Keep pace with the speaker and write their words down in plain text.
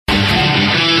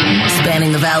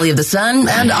in the Valley of the Sun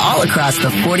and all across the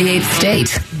 48th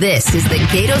state. This is the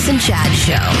Gaydos and Chad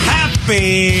Show.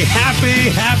 Happy,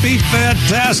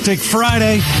 fantastic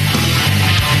Friday.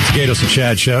 It's Gaydos and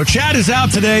Chad Show. Chad is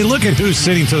out today. Look at who's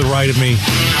sitting to the right of me.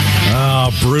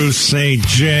 Oh, Bruce St.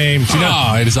 James.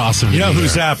 It is awesome. You know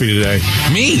who's happy today?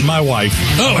 Me? My wife.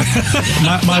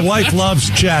 Oh. my wife loves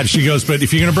Chad. She goes, but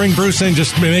if you're going to bring Bruce in,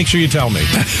 just make sure you tell me.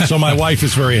 So my wife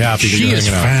is very happy that you're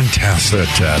hanging out. Fantastic.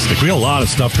 Fantastic. We got a lot of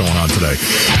stuff going on today.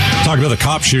 Talk about the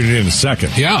cop shooting in a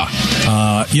second. Yeah.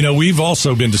 We've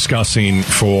also been discussing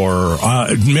for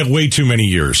way too many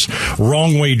years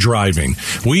wrong way driving.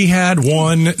 We had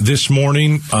one this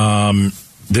morning.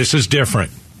 This is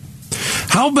different.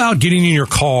 How about getting in your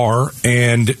car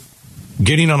and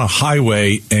getting on a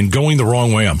highway and going the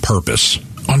wrong way on purpose?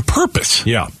 On purpose?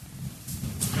 Yeah.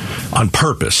 On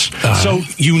purpose. So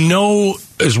you know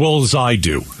as well as I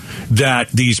do that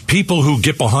these people who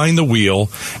get behind the wheel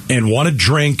and want to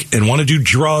drink and want to do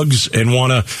drugs and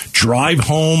want to drive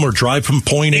home or drive from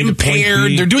point A to point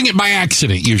B. They're doing it by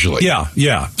accident, usually. Yeah.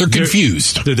 They're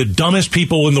confused. They're the dumbest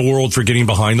people in the world for getting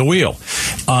behind the wheel.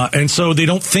 And so they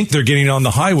don't think they're getting on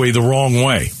the highway the wrong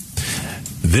way.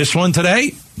 This one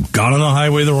today got on the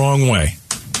highway the wrong way.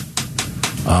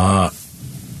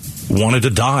 Wanted to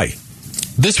die.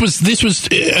 This was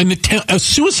a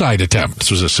suicide attempt. This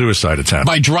was a suicide attempt.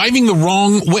 By driving the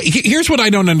wrong way. Here's what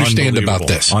I don't understand about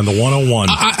this. On the 101.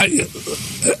 I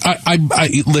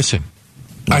listen.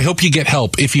 I hope you get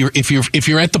help if you're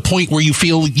at the point where you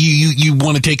feel you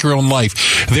want to take your own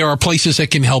life. There are places that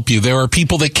can help you. There are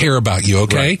people that care about you.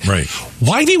 Okay, right.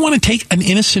 Why do you want to take an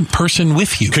innocent person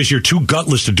with you? Because you're too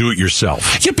gutless to do it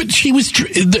yourself. Yeah, but she was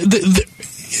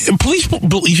police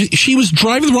believe she was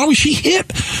driving the wrong way. She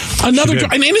hit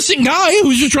an innocent guy who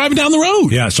was just driving down the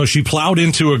road. Yeah, so she plowed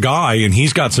into a guy, and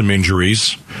he's got some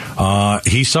injuries.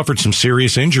 He suffered some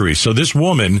serious injuries. So this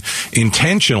woman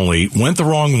intentionally went the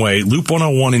wrong way, Loop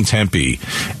 101 in Tempe,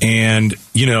 and,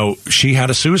 she had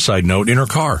a suicide note in her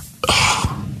car.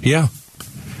 Yeah.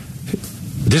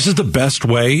 This is the best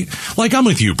way. Like, I'm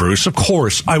with you, Bruce. Of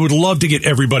course, I would love to get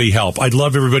everybody help. I'd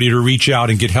love everybody to reach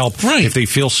out and get help if they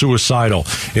feel suicidal,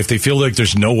 if they feel like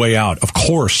there's no way out. Of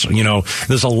course,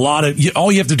 there's a lot of...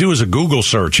 All you have to do is a Google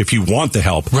search if you want the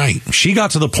help. Right. She got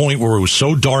to the point where it was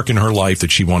so dark in her life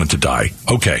that she wanted to die.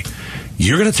 Okay.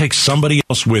 You're going to take somebody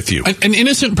else with you. An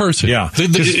innocent person. Yeah.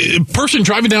 The person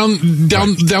driving down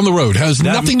the road has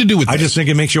nothing to do with this. I just think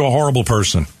it makes you a horrible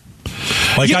person.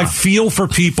 I feel for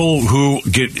people who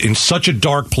get in such a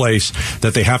dark place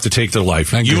that they have to take their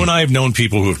life. You and I have known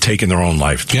people who have taken their own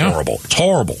life. It's horrible. It's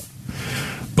horrible.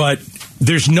 But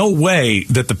there's no way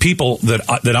that the people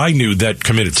that I knew that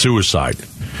committed suicide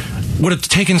would have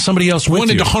taken somebody else with you.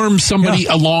 Wanted to harm somebody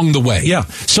along the way. Yeah.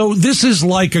 So this is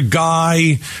like a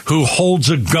guy who holds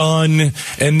a gun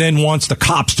and then wants the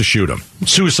cops to shoot him.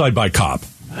 Suicide by cop.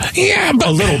 Yeah, but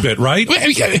a little bit, right?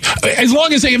 As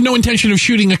long as they have no intention of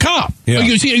shooting a cop. Yeah.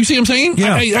 You see what I'm saying?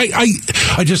 Yeah.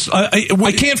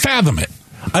 I can't fathom it.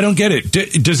 I don't get it.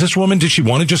 Does this woman, did she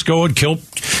want to just go and kill?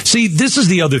 See, this is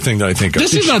the other thing that I think of.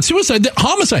 This is not suicide,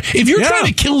 homicide. If you're trying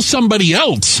to kill somebody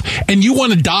else and you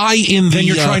want to die then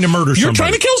you're trying to murder somebody. You're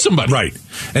trying to kill somebody. Right.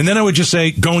 And then I would just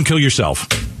say, go and kill yourself.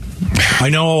 I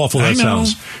know how awful that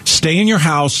sounds. Stay in your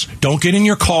house. Don't get in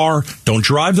your car. Don't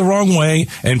drive the wrong way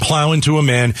and plow into a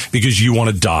man because you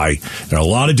want to die. There are a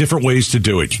lot of different ways to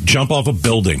do it. You jump off a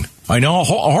building. I know how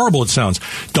horrible it sounds.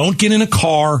 Don't get in a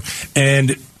car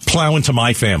and plow into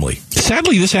my family.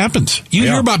 Sadly, this happens. You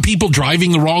hear about people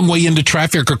driving the wrong way into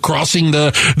traffic or crossing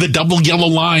the double yellow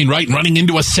line, right, and running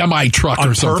into a semi-truck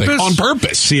or something. On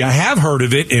purpose. See, I have heard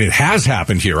of it, and it has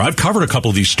happened here. I've covered a couple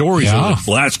of these stories over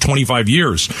the last 25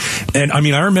 years. And,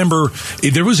 I remember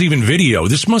there was even video.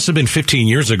 This must have been 15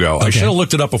 years ago. Okay. I should have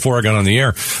looked it up before I got on the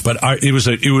air. But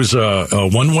it was a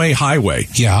one-way highway.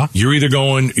 Yeah. You're either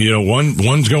going,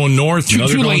 one's going north,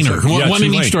 two-laner. One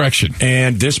in each direction.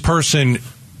 And this person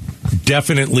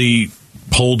definitely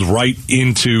pulled right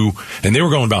into, and they were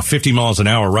going about 50 miles an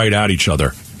hour right at each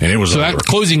other, and it was so over. That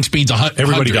closing speed's 100.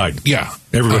 Everybody died. Yeah,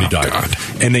 everybody died. God.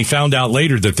 And they found out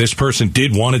later that this person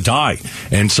did want to die,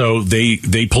 and so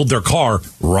they pulled their car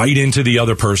right into the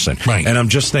other person. Right. And I'm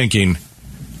just thinking,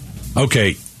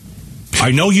 okay,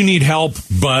 I know you need help,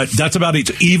 but that's about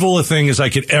as evil a thing as I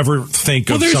could ever think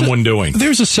of someone doing.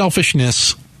 There's a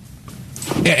selfishness.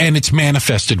 And it's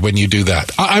manifested when you do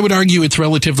that. I would argue it's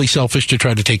relatively selfish to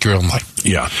try to take your own life.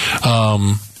 Yeah.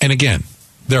 And again,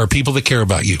 there are people that care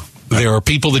about you. There are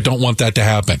people that don't want that to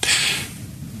happen.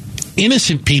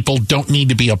 Innocent people don't need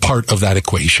to be a part of that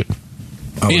equation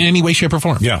in any way, shape, or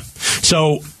form. Yeah.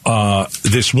 So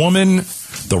this woman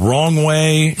the wrong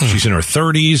way. She's in her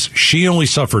 30s. She only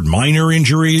suffered minor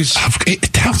injuries.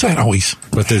 How's that always?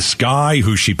 But this guy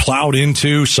who she plowed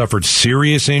into suffered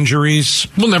serious injuries.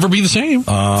 We'll never be the same.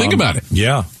 Think about it.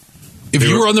 Yeah. If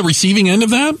you were on the receiving end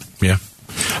of that? Yeah.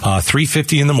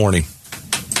 3:50 in the morning.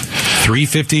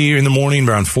 3:50 in the morning,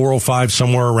 around 4:05,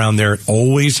 somewhere around there. It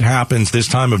always happens this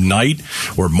time of night,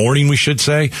 or morning, we should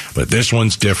say, but this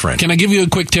one's different. Can I give you a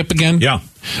quick tip again? Yeah.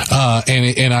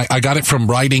 And I got it from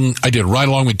riding. I did a ride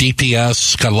along with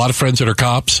DPS. Got a lot of friends that are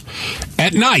cops.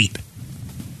 At night,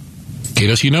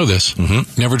 Gaydos, you know this,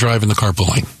 never drive in the carpool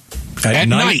lane. At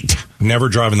night. Never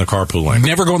drive in the carpool lane.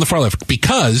 Never go in the far left,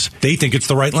 because they think it's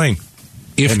the right lane.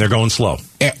 And they're going slow.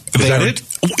 Is that it?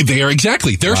 They are,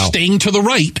 exactly. They're staying to the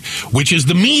right, which is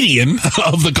the median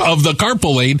of the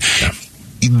carpool lane. Yeah.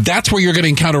 That's where you're going to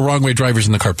encounter wrong way drivers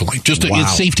in the carpool lane. Just a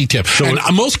safety tip. So and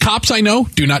most cops I know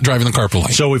do not drive in the carpool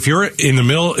lane. So if you're in the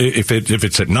middle, if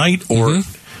it's at night, or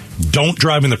don't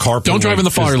drive in the carpool lane. Don't drive in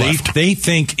the far left. They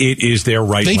think it is their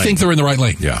right lane. They think they're in the right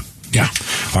lane. Yeah. Yeah.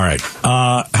 All right.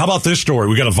 How about this story?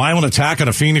 We got a violent attack on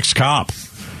a Phoenix cop.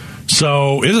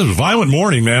 So it is a violent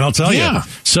morning, man, I'll tell you.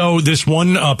 So this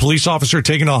one police officer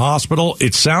taken to the hospital,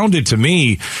 it sounded to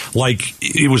me like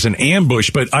it was an ambush,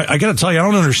 but I got to tell you, I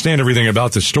don't understand everything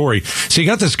about this story. So you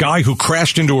got this guy who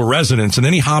crashed into a residence, and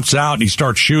then he hops out and he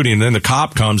starts shooting, and then the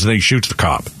cop comes and then he shoots the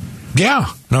cop. Yeah.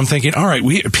 And I'm thinking, all right,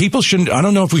 people shouldn't, I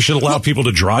don't know if we should allow people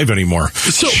to drive anymore.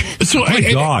 So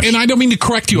gosh. And I don't mean to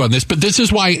correct you on this, but this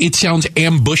is why it sounds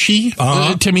ambushy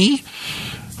to me.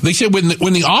 They said when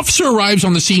the officer arrives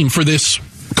on the scene for this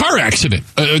car accident,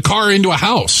 a car into a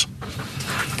house,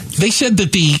 they said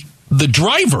that the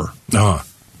driver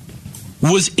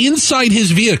was inside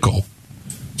his vehicle.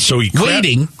 So he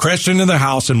waiting, crashed into the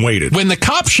house and waited. When the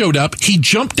cop showed up, he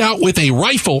jumped out with a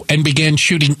rifle and began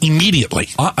shooting immediately.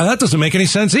 That doesn't make any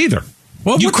sense either.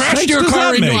 Well, you crashed your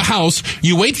car into a house,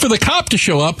 you wait for the cop to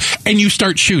show up, and you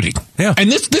start shooting. Yeah.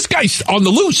 And this guy's on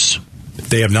the loose.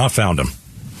 They have not found him.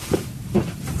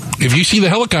 If you see the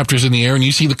helicopters in the air and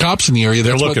you see the cops in the area,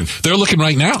 they're looking. They're looking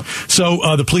right now.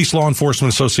 So the Police Law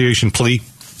Enforcement Association plea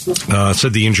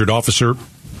said the injured officer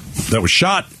that was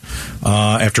shot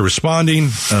after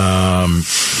responding.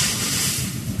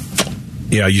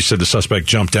 You said the suspect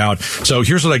jumped out. So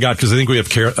here's what I got, because I think we have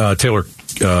Taylor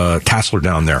Tassler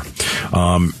down there.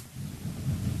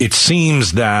 It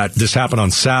seems that this happened on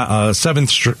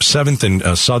 7th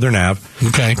and Southern Ave.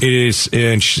 Okay. It is,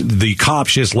 and the cop,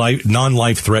 she has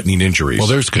non-life-threatening injuries. Well,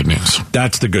 there's good news.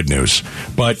 That's the good news.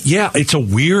 But yeah, it's a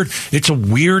weird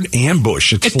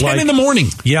ambush. It's at 10 in the morning.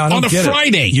 Yeah, I don't get on a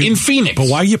Friday in Phoenix. But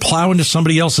why are you plowing into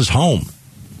somebody else's home?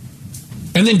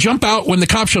 And then jump out when the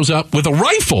cop shows up with a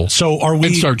rifle. So are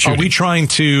we trying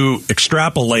to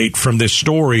extrapolate from this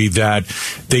story that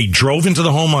they drove into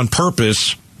the home on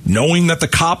purpose, knowing that the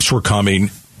cops were coming,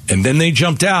 and then they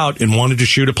jumped out and wanted to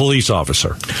shoot a police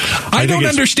officer? I don't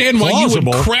understand why you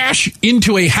would crash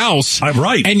into a house.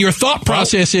 Right. And your thought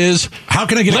process is, how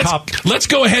can I get a cop? Let's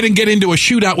go ahead and get into a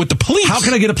shootout with the police. How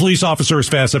can I get a police officer as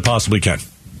fast as I possibly can?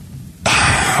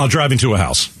 I'll drive into a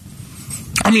house.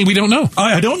 I mean, we don't know.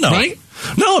 I don't know. Right?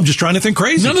 No, I'm just trying to think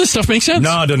crazy. None of this stuff makes sense.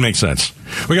 No, it doesn't make sense.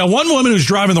 We got one woman who's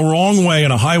driving the wrong way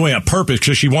on a highway on purpose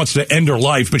because she wants to end her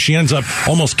life, but she ends up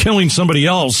almost killing somebody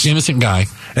else. Innocent guy.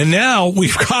 And now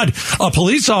we've got a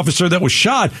police officer that was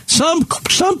shot. Some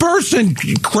person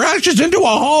crashes into a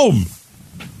home.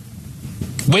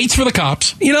 Waits for the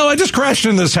cops. I just crashed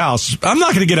into this house. I'm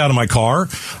not going to get out of my car.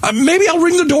 Maybe I'll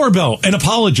ring the doorbell and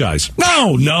apologize.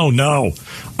 No.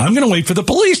 I'm going to wait for the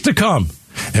police to come.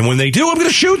 And when they do, I'm going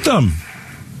to shoot them.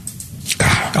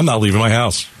 I'm not leaving my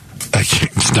house.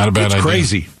 It's not a bad idea. It's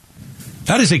crazy.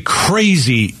 That is a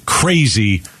crazy,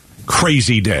 crazy,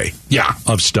 crazy day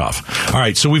of stuff. All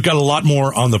right, so we've got a lot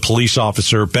more on the police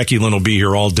officer. Becky Lynn will be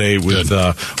here all day with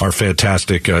our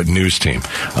fantastic news team.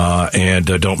 And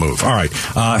don't move. All right.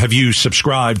 Have you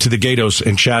subscribed to the Gaydos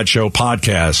and Chad Show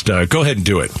podcast? Go ahead and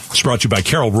do it. It's brought to you by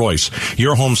Carol Royce,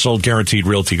 your home sold guaranteed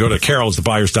realty. Go to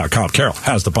carolhasthebuyers.com.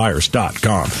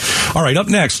 carolhasthebuyers.com. All right, up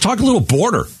next, talk a little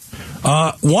border.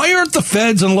 Why aren't the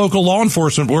feds and local law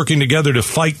enforcement working together to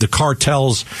fight the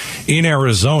cartels in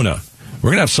Arizona?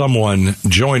 We're going to have someone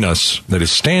join us that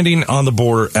is standing on the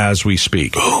border as we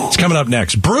speak. It's coming up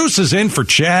next. Bruce is in for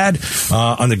Chad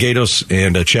on the Gaydos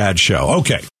and Chad Show.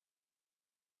 Okay.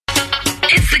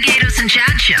 It's the Gaydos and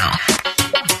Chad Show.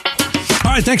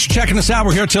 All right, thanks for checking us out.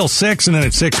 We're here till 6, and then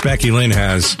at 6, Becky Lynn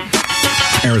has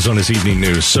Arizona's Evening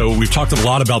News. So we've talked a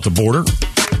lot about the border.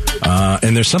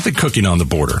 and there's something cooking on the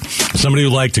border. Somebody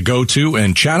who'd like to go to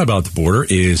and chat about the border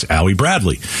is Allie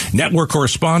Bradley, network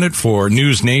correspondent for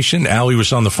News Nation. Allie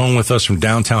was on the phone with us from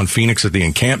downtown Phoenix at the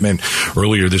encampment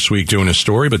earlier this week doing a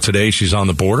story, but today she's on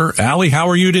the border. Allie, how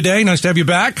are you today? Nice to have you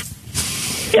back.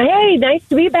 Hey, nice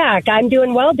to be back. I'm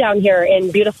doing well down here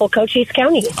in beautiful Cochise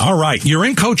County. All right. You're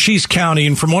in Cochise County,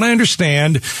 and from what I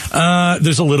understand,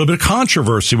 there's a little bit of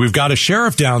controversy. We've got a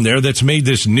sheriff down there that's made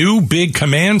this new big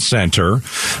command center,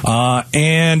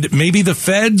 and maybe the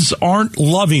feds aren't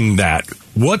loving that.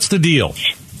 What's the deal?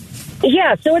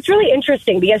 Yeah, so it's really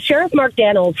interesting because Sheriff Mark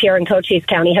Daniels here in Cochise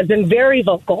County has been very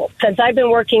vocal. Since I've been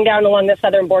working down along the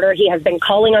southern border, he has been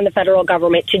calling on the federal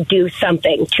government to do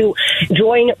something, to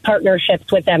join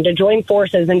partnerships with them, to join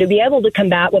forces, and to be able to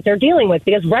combat what they're dealing with.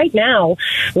 Because right now,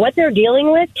 what they're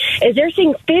dealing with is they're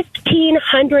seeing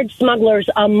 1,500 smugglers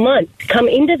a month come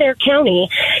into their county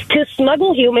to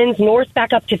smuggle humans north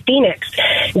back up to Phoenix.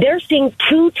 They're seeing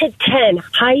 2 to 10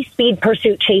 high-speed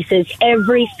pursuit chases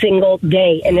every single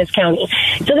day in this county.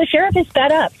 So the sheriff is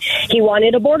fed up. He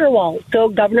wanted a border wall. So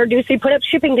Governor Ducey put up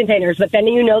shipping containers, but then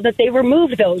you know that they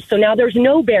removed those. So now there's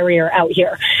no barrier out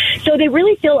here. So they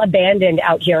really feel abandoned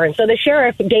out here. And so the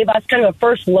sheriff gave us kind of a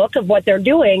first look of what they're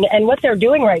doing. And what they're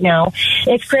doing right now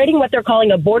is creating what they're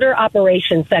calling a border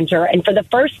operations center. And for the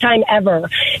first time ever,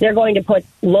 they're going to put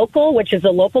local, which is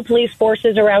the local police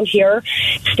forces around here,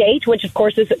 state, which of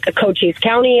course is Cochise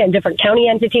County and different county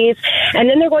entities. And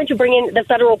then they're going to bring in the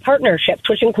federal partnerships,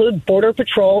 which include Border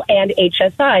Patrol and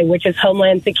HSI, which is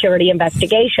Homeland Security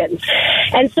Investigations.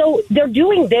 And so they're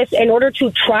doing this in order to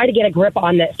try to get a grip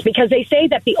on this, because they say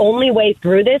that the only way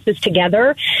through this is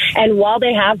together. And while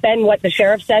they have been, what the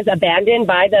sheriff says, abandoned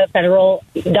by the federal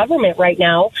government right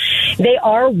now, they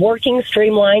are working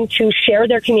streamlined to share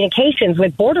their communications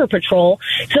with Border Patrol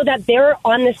so that they're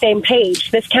on the same page.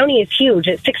 This county is huge.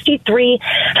 It's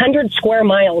 6,300 square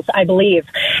miles, I believe.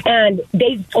 And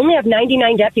they only have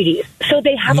 99 deputies. So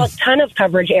they have a ton of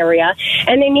coverage area,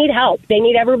 and they need help. They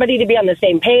need everybody to be on the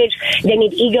same page. They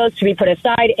need egos to be put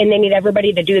aside, and they need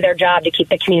everybody to do their job to keep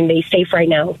the community safe right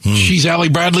now. She's Allie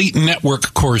Bradley,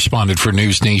 network correspondent for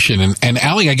News Nation. And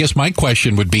Allie, I guess my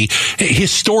question would be,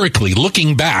 historically,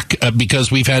 looking back,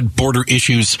 because we've had border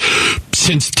issues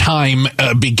since time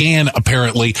began,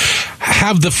 apparently,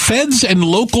 have the feds and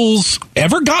locals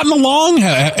ever gotten along?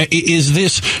 Is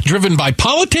this driven by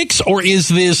politics, or is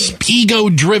this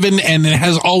ego-driven and it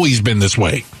has always been this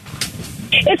way?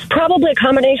 It's probably a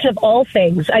combination of all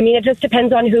things. I mean, it just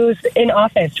depends on who's in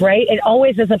office, right? It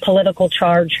always is a political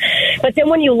charge. But then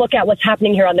when you look at what's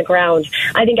happening here on the ground,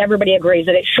 I think everybody agrees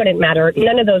that it shouldn't matter.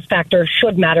 None of those factors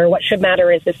should matter. What should matter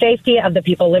is the safety of the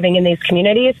people living in these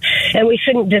communities. And we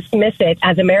shouldn't dismiss it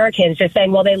as Americans, just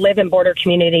saying, well, they live in border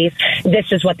communities.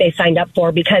 This is what they signed up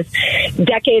for, because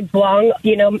decades long,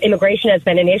 immigration has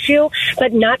been an issue,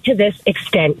 but not to this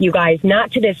extent, you guys,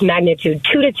 not to this magnitude.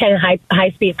 2 to 10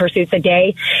 high-speed pursuits a day.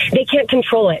 They can't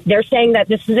control it. They're saying that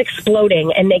this is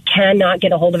exploding and they cannot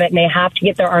get a hold of it, and they have to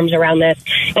get their arms around this.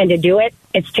 And to do it,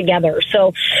 it's together.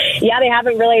 So, yeah, they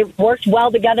haven't really worked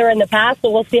well together in the past,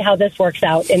 so we'll see how this works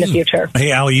out in the future.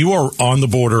 Hey, Allie, you are on the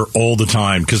border all the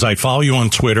time, because I follow you on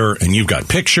Twitter, and you've got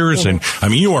pictures, and, I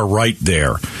mean, you are right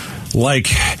there. Like,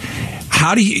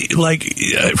 how do you,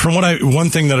 from one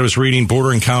thing that I was reading,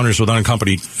 border encounters with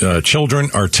unaccompanied children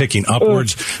are ticking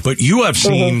upwards, but you have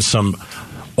seen some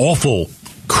awful,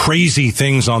 crazy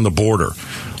things on the border.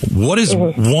 What is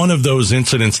one of those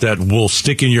incidents that will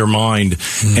stick in your mind,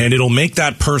 and it'll make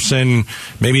that person,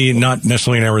 maybe not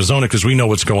necessarily in Arizona because we know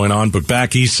what's going on, but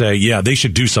back east say, yeah, they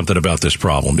should do something about this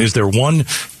problem? Is there one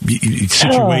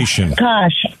situation? Oh,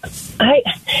 gosh.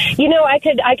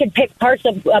 I could pick parts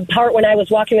of a part when I was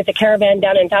walking with the caravan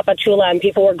down in Tapachula, and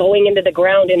people were going into the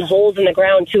ground in holes in the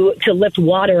ground to lift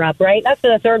water up, right? That's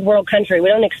a third world country. We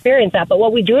don't experience that. But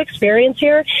what we do experience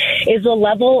here is the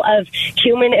level of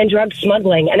human and drug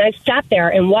smuggling. And I've sat there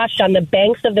and watched on the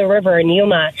banks of the river in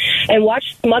Yuma and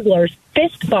watched smugglers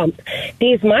fist bump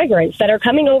these migrants that are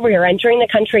coming over here, entering the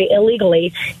country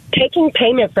illegally, taking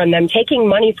payment from them, taking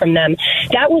money from them.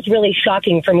 That was really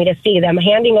shocking for me to see them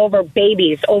handing over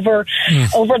babies over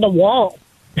the wall.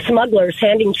 Smugglers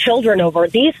handing children over.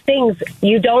 These things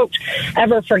you don't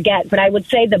ever forget. But I would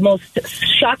say the most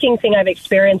shocking thing I've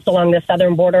experienced along the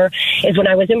southern border is when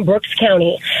I was in Brooks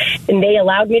County, and they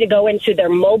allowed me to go into their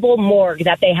mobile morgue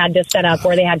that they had to set up,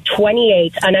 where they had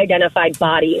 28 unidentified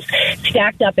bodies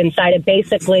stacked up inside of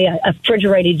basically a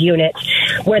refrigerated unit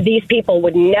where these people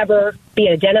would never be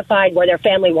identified, where their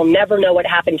family will never know what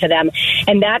happened to them.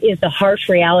 And that is the harsh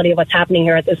reality of what's happening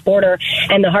here at this border,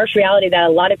 and the harsh reality that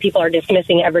a lot of people are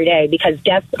dismissing every day, because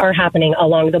deaths are happening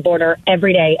along the border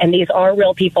every day. And these are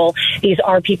real people. These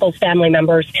are people's family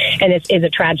members. And it is a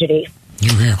tragedy.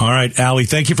 All right, Allie,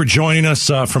 thank you for joining us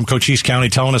from Cochise County,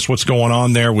 telling us what's going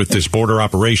on there with this Border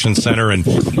Operations Center, and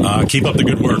keep up the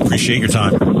good work. Appreciate your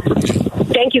time.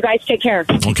 Thank you, guys. Take care.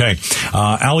 Okay.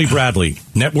 Allie Bradley,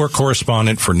 network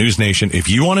correspondent for News Nation. If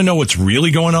you want to know what's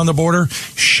really going on the border,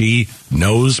 she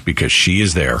knows, because she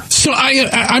is there. So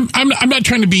I'm not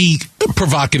trying to be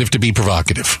provocative to be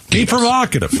provocative. Be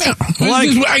provocative. Yeah.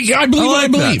 I believe what I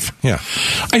believe. That. Yeah.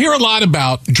 I hear a lot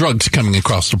about drugs coming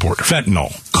across the border.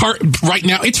 Fentanyl. Right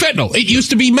now, it's fentanyl. It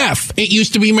used to be meth. It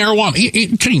used to be marijuana.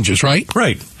 It changes, right?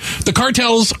 Right. The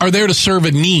cartels are there to serve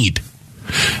a need.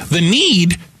 The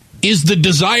need is the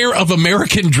desire of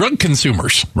American drug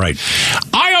consumers. Right.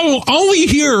 I only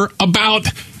hear about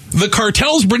the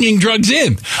cartels bringing drugs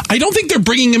in. I don't think they're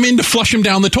bringing them in to flush them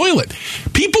down the toilet.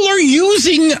 People are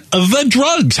using the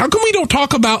drugs. How come we don't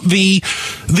talk about the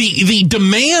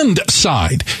demand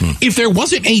side? If there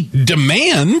wasn't a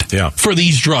demand for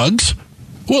these drugs,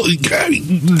 well,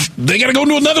 they got to go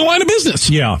into another line of business.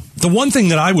 Yeah. The one thing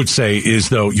that I would say is,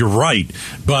 though, you're right,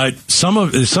 but some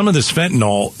of this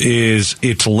fentanyl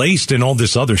it's laced in all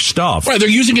this other stuff. Right, they're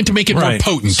using it to make it more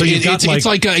potent. So it's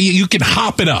like you can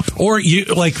hop it up. Or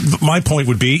my point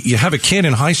would be, you have a kid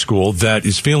in high school that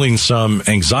is feeling some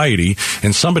anxiety,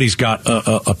 and somebody's got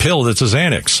a pill that's a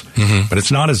Xanax, but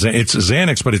it's not it's a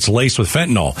Xanax, but it's laced with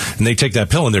fentanyl, and they take that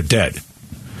pill and they're dead.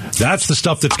 That's the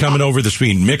stuff that's coming over that's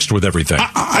being mixed with everything.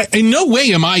 In no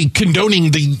way am I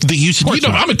condoning the use.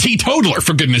 I'm a teetotaler,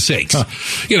 for goodness sakes.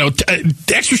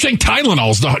 Extra strength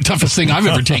Tylenol is the toughest thing I've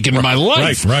ever taken in my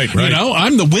life. Right.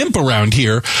 I'm the wimp around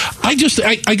here. I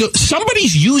go,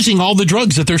 somebody's using all the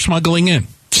drugs that they're smuggling in.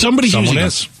 Someone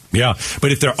is. Yeah,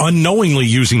 but if they're unknowingly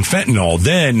using fentanyl,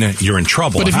 then you're in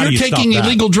trouble. But if you're taking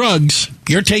illegal drugs,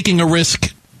 you're taking a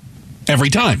risk every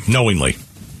time. Knowingly.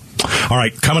 All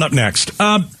right, coming up next.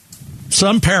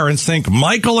 Some parents think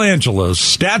Michelangelo's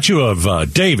statue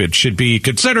of David should be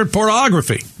considered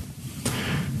pornography.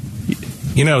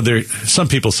 You know, some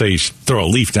people say you should throw a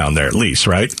leaf down there at least,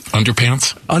 right?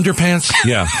 Underpants?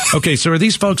 Yeah. Okay, so are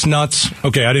these folks nuts?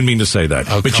 Okay, I didn't mean to say that.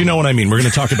 Oh, but you know what I mean. We're going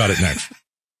to talk about it next.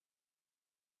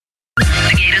 The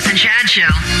Gaydos and Chad Show,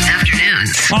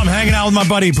 afternoons. I'm hanging out with my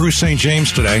buddy Bruce St.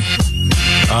 James today.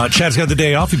 Chad's got the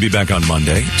day off. He'll be back on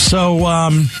Monday. So,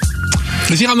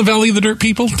 is he on the Valley of the Dirt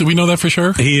People? Do we know that for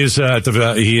sure? He is.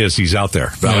 He's out there.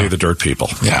 Valley of the Dirt People.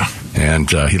 Yeah. And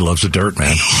he loves the dirt,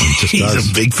 man. He's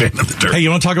a big fan of the dirt. Hey, you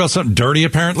want to talk about something dirty,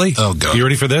 apparently? Oh, God. You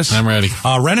ready for this? I'm ready.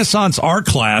 Renaissance art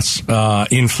class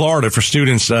in Florida for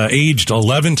students aged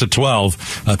 11 to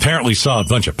 12 apparently saw a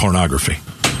bunch of pornography.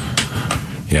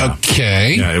 Yeah.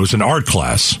 Okay. Yeah, it was an art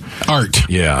class. Art.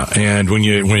 Yeah, and when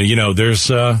there's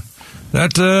that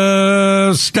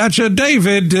statue of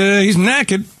David, he's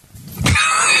naked.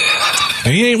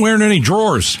 And he ain't wearing any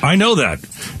drawers. I know that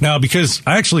now because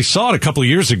I actually saw it a couple of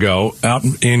years ago out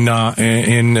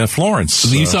in Florence.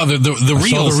 So you saw the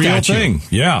real statue thing,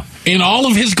 yeah, in all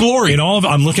of his glory.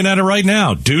 I'm looking at it right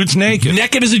now. Dude's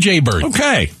naked as a jaybird.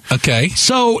 Okay.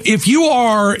 So if you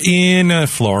are in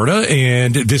Florida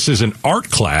and this is an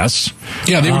art class,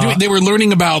 they were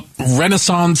learning about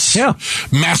Renaissance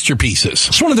masterpieces.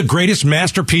 It's one of the greatest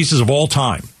masterpieces of all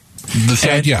time.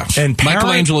 And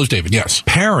Michelangelo's David, yes.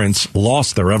 Parents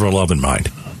lost their ever-loving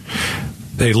mind.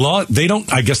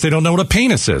 I guess they don't know what a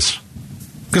penis is.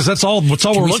 Because that's all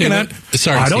we're looking at.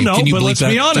 Sorry, I don't know, but let's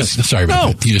be honest. Sorry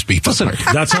about that. You just beat. Listen,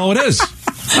 that's all it is.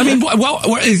 I mean,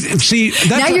 see.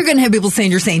 Now you're going to have people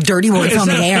saying you're saying dirty words on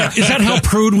the air. Is that how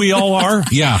prude we all are?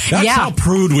 Yeah. That's how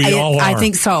prude we all are. I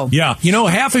think so. Yeah. You know,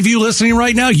 half of you listening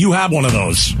right now, you have one of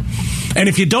those. And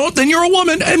if you don't, then you're a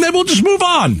woman, and then we'll just move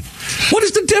on. What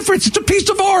is the difference? It's a piece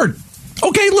of art.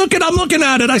 Okay, I'm looking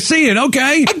at it. I see it.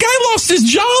 Okay. A guy lost his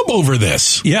job over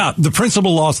this. Yeah, the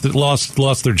principal lost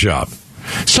their job.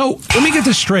 So let me get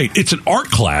this straight. It's an art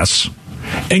class,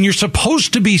 and you're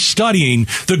supposed to be studying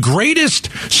the greatest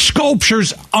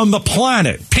sculptures on the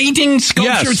planet. Painting,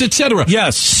 sculptures, etc.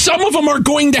 Yes. Some of them are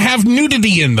going to have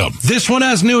nudity in them. This one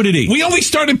has nudity. We only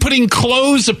started putting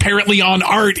clothes, apparently, on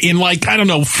art in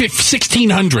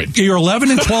 1600. You're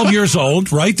 11 and 12 years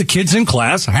old, right? The kids in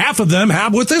class, half of them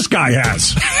have what this guy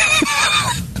has.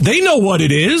 They know what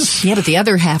it is. Yeah, but the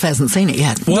other half hasn't seen it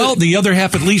yet. Well, the other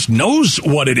half at least knows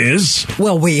what it is.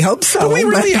 Well, we hope so. Are we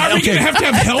going to have to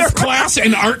have health Right. class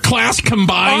and art class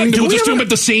combined? We'll just do them at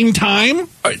the same time?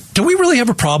 Do we really have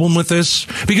a problem with this?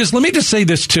 Because let me just say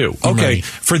this, too. Okay, Right.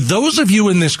 for those of you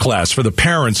in this class, for the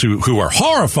parents who are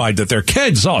horrified that their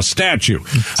kid saw a statue.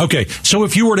 Okay, so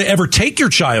if you were to ever take your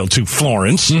child to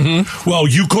Florence, well,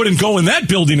 you couldn't go in that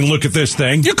building and look at this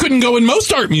thing. You couldn't go in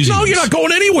most art museums. No, you're not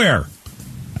going anywhere.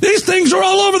 These things are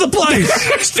all over the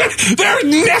place. They're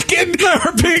naked.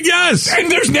 They're big, yes.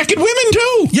 And there's naked women,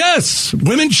 too. Yes.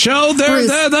 Women show Bruce,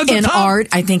 they're in top. art,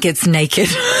 I think it's naked.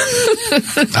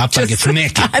 I think it's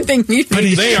naked. I think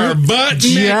They are butt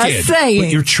just naked. saying.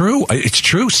 But you're true. It's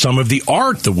true. Some of the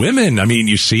art, the women, I mean,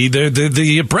 you see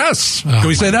the breasts. Can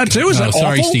we say that, too? Is that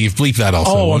sorry, awful? Steve. Bleep that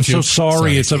also. Oh, I'm won't so you?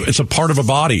 sorry. It's a part of a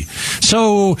body.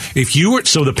 So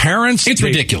the parents, It's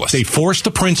ridiculous. They forced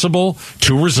the principal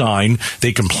to resign.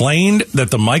 They complained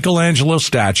that the Michelangelo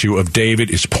statue of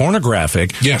David is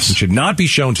pornographic. Yes. And should not be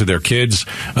shown to their kids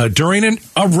during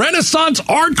a Renaissance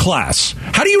art class.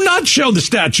 How do you not show the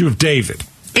statue of David?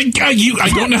 I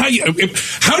don't know how you.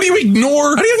 How do you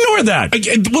ignore? How do you ignore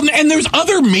that? Well, and there's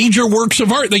other major works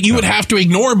of art that you would have to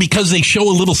ignore because they show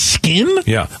a little skin.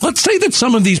 Yeah. Let's say that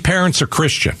some of these parents are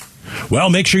Christian. Well,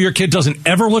 make sure your kid doesn't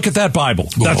ever look at that Bible.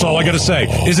 That's all I got to say.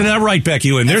 Isn't that right,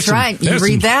 Becky Lynn? That's right. You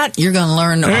read that, you're going to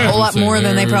learn a whole lot more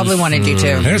than they probably wanted you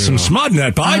to. There's some smut in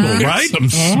that Bible, right? Some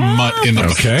smut in there.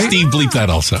 Okay. Steve, bleep that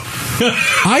also.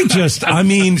 I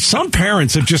mean, some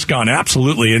parents have just gone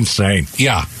absolutely insane.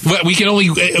 Yeah. We can only.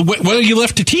 What are you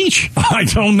left to teach? I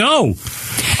don't know.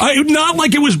 Not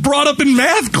like it was brought up in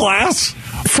math class.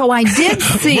 So I did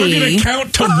see. We're going to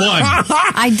count to one.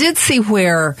 I did see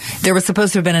where there was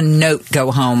supposed to have been a note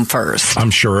go home first. I'm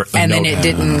sure. And then it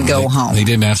didn't go home. They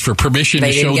didn't ask for permission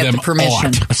They to show didn't get them the permission.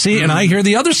 art. See, and I hear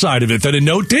the other side of it, that a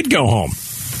note did go home.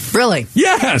 Really?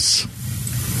 Yes.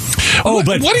 Oh,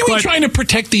 but what are we trying to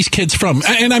protect these kids from?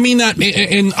 And I mean that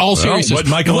in all seriousness.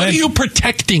 What are you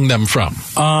protecting them from?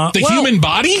 The human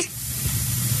body?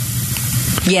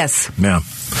 Yes. Yeah.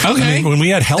 Okay. I mean, when we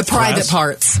had health The private class,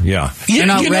 parts. Yeah. You're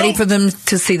not ready for them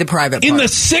to see the private parts. In the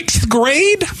 6th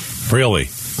grade? Really?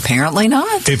 Apparently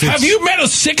not. Have you met a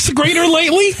 6th grader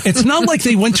lately? It's not like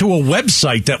they went to a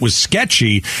website that was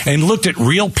sketchy and looked at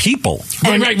real people.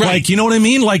 Right. Like, you know what I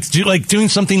mean? Like doing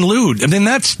something lewd. And then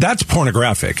that's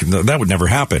pornographic. That would never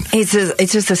happen.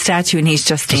 It's just a statue, and he's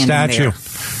just standing there.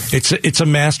 It's a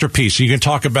masterpiece. You can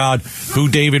talk about who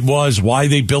David was, why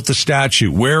they built the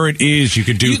statue, where it is. You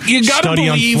could do you study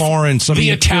on Florence. The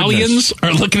Italians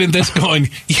are looking at this going,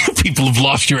 you people have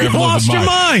lost your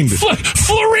mind.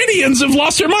 Floridians have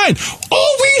lost their mind.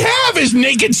 All we have is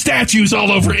naked statues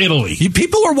all over Italy.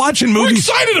 People are watching movies.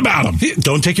 We're excited about them.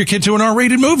 Don't take your kid to an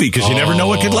R-rated movie because you never know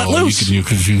what could let loose. You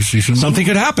should Something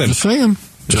could happen. Just saying.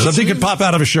 Something could pop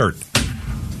out of a shirt.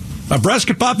 A breast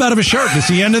could pop out of a shirt. It's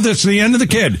the end of the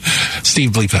kid.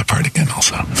 Steve, bleep that part again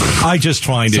also. I just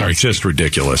find it just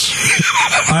ridiculous.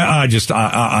 I just,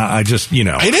 you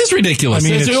know. It is ridiculous. I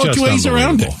mean, There's no two ways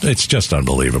around it. It's just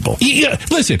unbelievable. Yeah,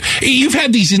 listen, you've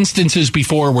had these instances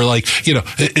before where, like, you know,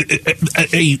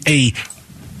 a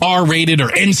R-rated or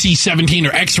NC-17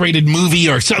 or X-rated movie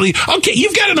or something. Okay,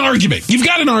 you've got an argument.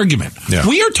 Yeah.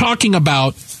 We are talking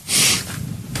about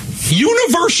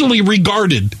universally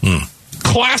regarded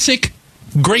classic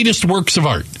greatest works of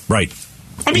art. Right.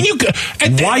 I mean,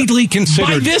 widely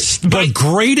considered the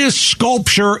greatest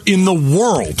sculpture in the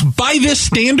world. By this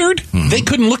standard, they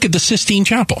couldn't look at the Sistine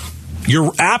Chapel.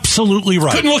 You're absolutely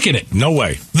right. Couldn't look at it. No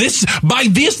way. These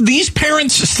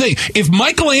parents say, if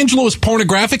Michelangelo is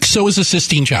pornographic, so is the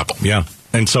Sistine Chapel. Yeah,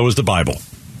 and so is the Bible.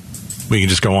 We can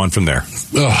just go on from there.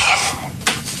 All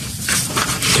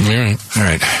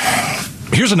right.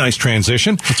 Here's a nice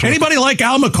transition. Anybody like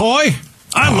Al McCoy?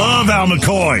 I love Al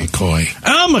McCoy.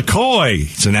 Al McCoy.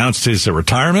 He's announced his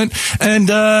retirement, and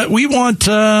we want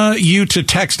you to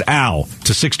text Al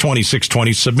to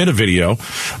 620-620, submit a video,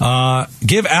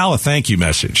 give Al a thank you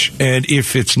message, and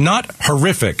if it's not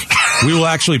horrific, we will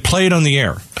actually play it on the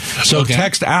air. So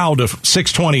text Al to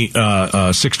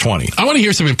 620-620. I want to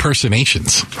hear some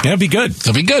impersonations. Yeah, it'd be good.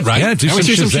 That'd be good, right? Yeah, do some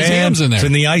Shazams in there. It's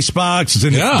in the icebox. It's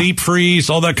in the deep freeze,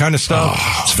 all that kind of stuff.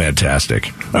 Oh. It's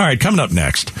fantastic. All right, coming up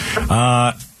next.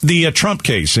 The Trump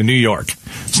case in New York.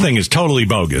 This thing is totally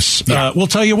bogus. Yeah. We'll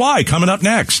tell you why coming up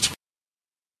next.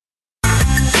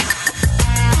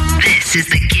 This is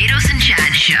the Gaydos and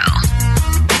Chad Show.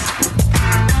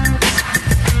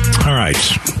 All right.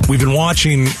 We've been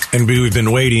watching and we've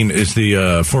been waiting. Is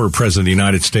the former president of the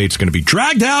United States going to be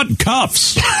dragged out in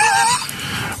cuffs?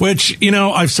 Which,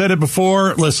 I've said it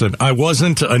before. Listen, I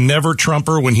wasn't a never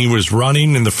Trumper when he was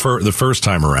running in the first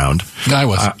time around. I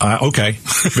was. Okay,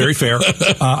 very fair.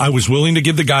 I was willing to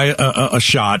give the guy a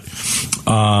shot,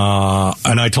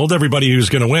 and I told everybody he was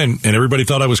going to win, and everybody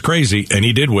thought I was crazy, and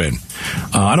he did win.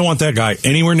 I don't want that guy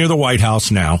anywhere near the White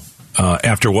House now.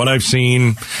 After what I've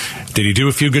seen, did he do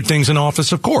a few good things in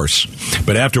office? Of course.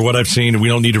 But after what I've seen, we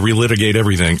don't need to relitigate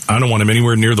everything. I don't want him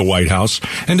anywhere near the White House.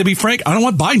 And to be frank, I don't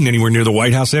want Biden anywhere near the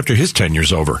White House after his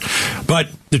tenure's over. But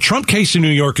the Trump case in New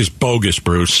York is bogus,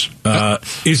 Bruce.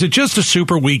 Is it just a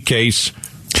super weak case?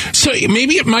 So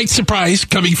maybe it might surprise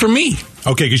coming from me.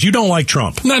 Okay, because you don't like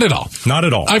Trump. Not at all. Not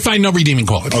at all. I find no redeeming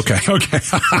qualities. Okay.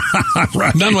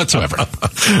 Right. None whatsoever.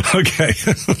 Okay.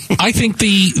 I think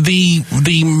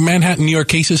the Manhattan, New York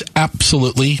case is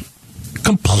absolutely,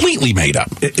 completely made up.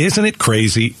 Isn't it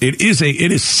crazy? It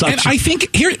is such. And I think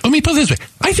let me put it this way.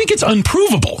 I think it's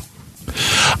unprovable.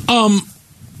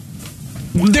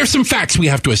 There's some facts we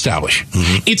have to establish.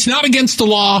 Mm-hmm. It's not against the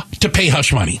law to pay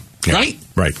hush money. Yeah, right?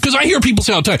 Right. Because I hear people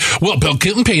say all the time, well, Bill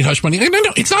Clinton paid hush money. No,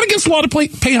 it's not against the law to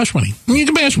pay hush money. You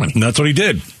can pay hush money. And that's what he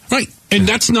did. Right. And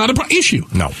that's not an issue.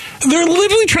 No. They're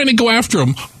literally trying to go after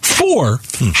him for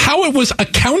how it was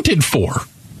accounted for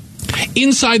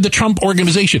inside the Trump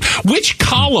organization. Which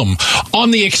column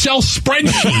on the Excel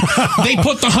spreadsheet they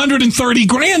put the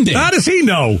 $130,000 in? How does he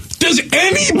know? Does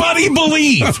anybody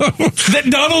believe that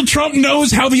Donald Trump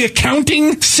knows how the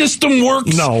accounting system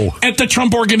works? No. At the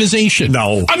Trump organization?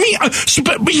 No. I mean,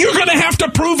 but you're going to have to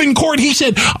prove in court. He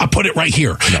said, I'll put it right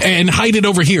here and hide it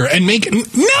over here and make it.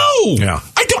 No. Yeah.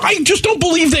 I just don't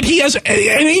believe that he has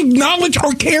any knowledge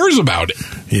or cares about it.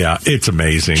 Yeah, it's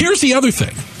amazing. Here's the other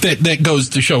thing that goes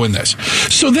to show in this.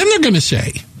 So then they're going to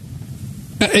say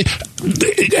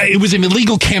it was an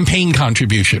illegal campaign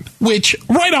contribution, which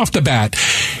right off the bat,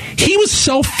 he was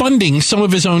self-funding some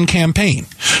of his own campaign.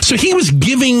 So he was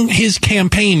giving his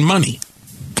campaign money.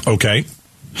 Okay.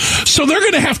 So they're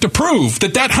going to have to prove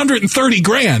that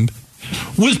 $130,000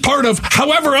 was part of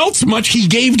however else much he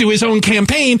gave to his own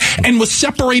campaign and was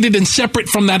separated and separate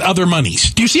from that other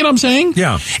monies. Do you see what I'm saying?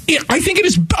 Yeah. I think it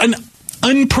is an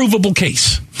unprovable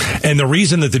case. And the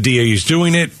reason that the DA is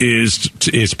doing it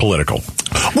is political.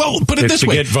 Well, put it this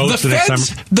way. Get votes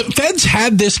the Feds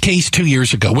had this case 2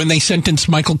 years ago when they sentenced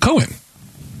Michael Cohen.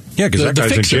 Yeah, because that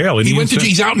guy's in jail.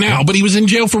 He's out now, but he was in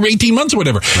jail for 18 months or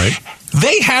whatever. Right.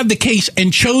 They had the case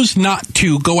and chose not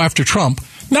to go after Trump.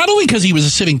 Not only because he was a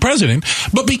sitting president,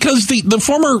 but because the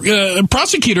former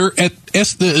prosecutor at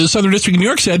the Southern District of New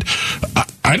York said,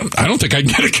 I don't think I can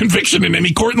get a conviction in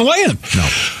any court in the land. No.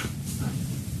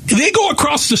 They go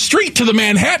across the street to the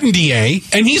Manhattan DA,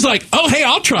 and he's like, oh, hey,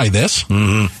 I'll try this.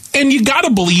 Mm-hmm. And you got to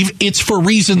believe it's for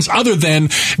reasons other than,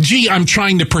 gee, I'm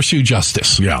trying to pursue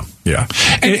justice. Yeah.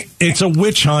 And it's a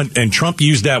witch hunt, and Trump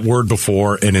used that word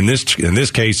before, and in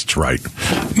this case, it's right.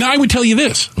 Now, I would tell you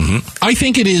this. Mm-hmm. I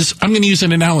think it is, I'm going to use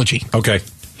an analogy. Okay.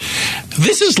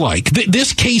 This is like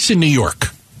this case in New York,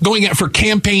 going out for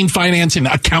campaign finance and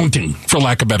accounting, for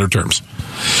lack of better terms.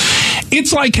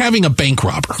 It's like having a bank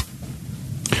robber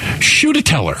shoot a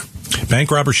teller. Bank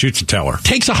robber shoots a teller.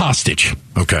 Takes a hostage.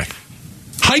 Okay.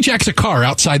 Hijacks a car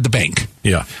outside the bank.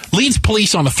 Yeah. Leads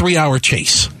police on a 3-hour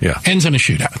chase. Yeah. Ends in a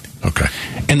shootout. Okay.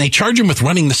 And they charge him with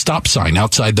running the stop sign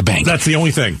outside the bank. That's the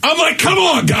only thing. I'm like, come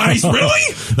on, guys,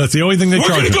 really? That's the only thing they charge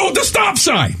him. We're going to go with the stop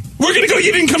sign. We're going to go,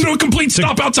 you didn't come to a complete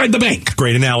stop outside the bank.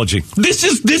 Great analogy. This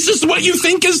is what you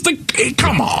think is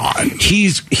come on.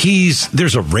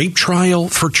 There's a rape trial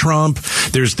for Trump.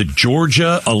 There's the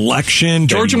Georgia election.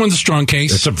 Georgia one's a strong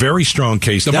case. It's a very strong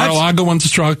case. The Mar-a-Lago one's a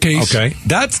strong case. Okay.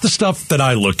 That's the stuff that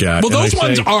I look at. Well, those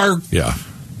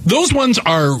ones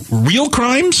are real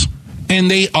crimes,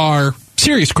 and they are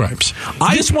serious crimes.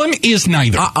 This one is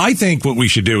neither. I think what we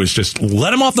should do is just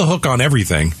let him off the hook on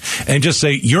everything and just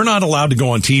say, you're not allowed to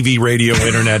go on TV, radio,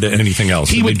 internet, and anything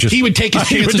else. He would take his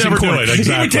chances in court.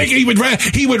 Exactly. He would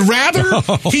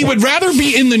rather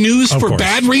be in the news for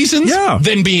bad reasons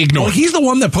than be ignored. Well, he's the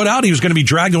one that put out he was going to be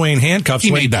dragged away in handcuffs.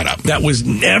 He made that up. That was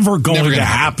never going to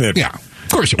happen. Yeah.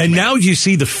 Of course, and now you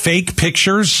see the fake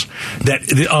pictures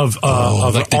of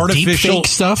like artificial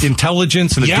stuff,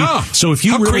 intelligence, and so if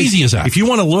you how crazy is that? If you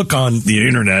want to look on the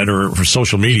internet or for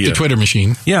social media, the Twitter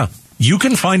machine, you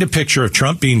can find a picture of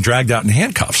Trump being dragged out in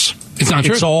handcuffs. It's not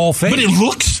true. It's all fake, but it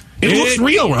looks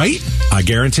real, right? I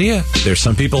guarantee you, there's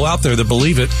some people out there that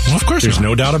believe it. Well, of course, there's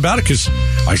no doubt about it because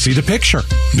I see the picture.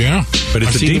 Yeah, but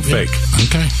it's a deep fake.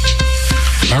 Okay.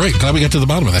 All right, glad we got to the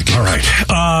bottom of that. All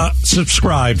right.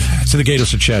 Subscribe to the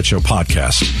Gaydos and Chad Show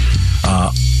podcast.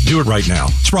 Do it right now.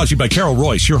 It's brought to you by Carol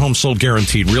Royce, your home sold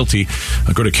guaranteed realty.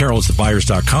 Go to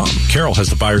carolhasthebuyers.com.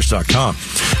 Carolhasthebuyers.com.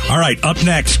 All right, up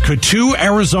next, could 2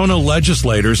 Arizona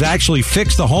legislators actually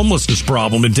fix the homelessness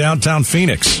problem in downtown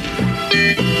Phoenix?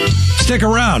 Stick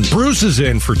around. Bruce is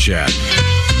in for Chad.